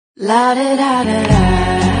La da da da da,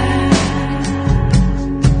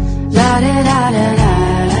 la da da da da,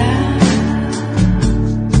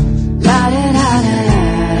 la da da da da,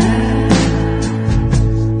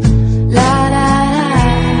 la da da.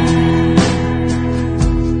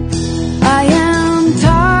 I am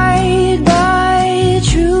tied by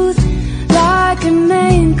truth like an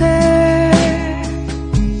anchor,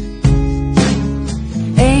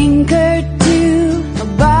 anchored to a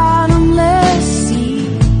bottomless sea.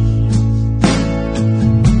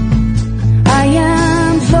 I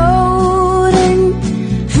am floating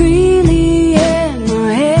freely in the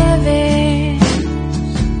heavens,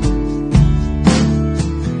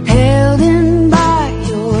 held in by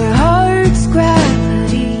your heart's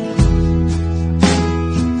gravity,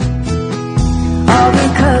 all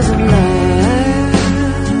because of love,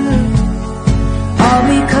 all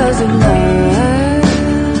because of love.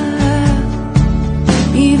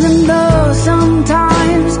 Even though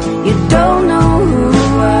sometimes you don't know who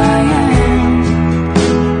I am,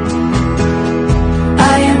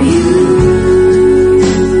 I am you.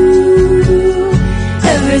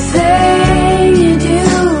 Everything you do,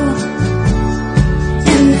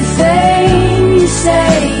 anything you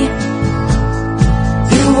say,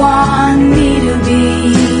 you want me to be.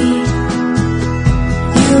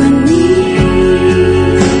 You and me,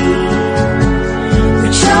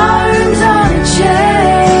 we're charms on a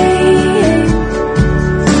chain,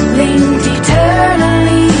 linked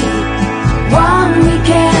eternally, one we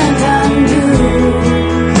can't undo.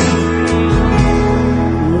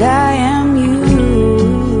 And I am you.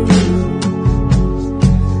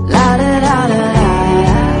 La da da da da,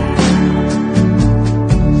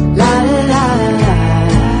 la da da da da,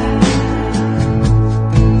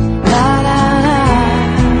 la da da.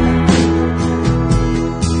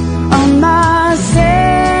 On my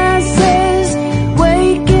senses,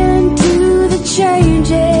 waking to the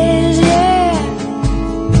changes, yeah.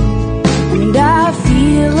 And I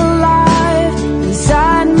feel alive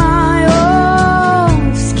inside my own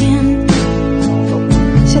skin.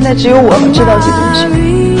 现在只有我们知道这件事。 My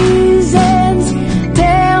reasons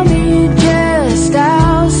tell me just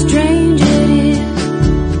how strange it is,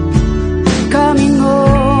 coming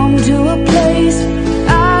home to a place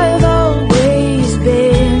I've always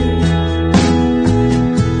been.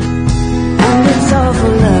 And it's all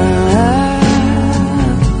for love,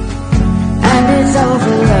 and it's all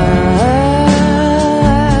for love.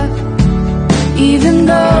 Even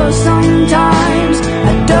though sometimes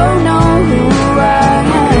I don't know who I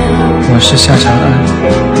am. 我是夏长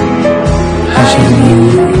安。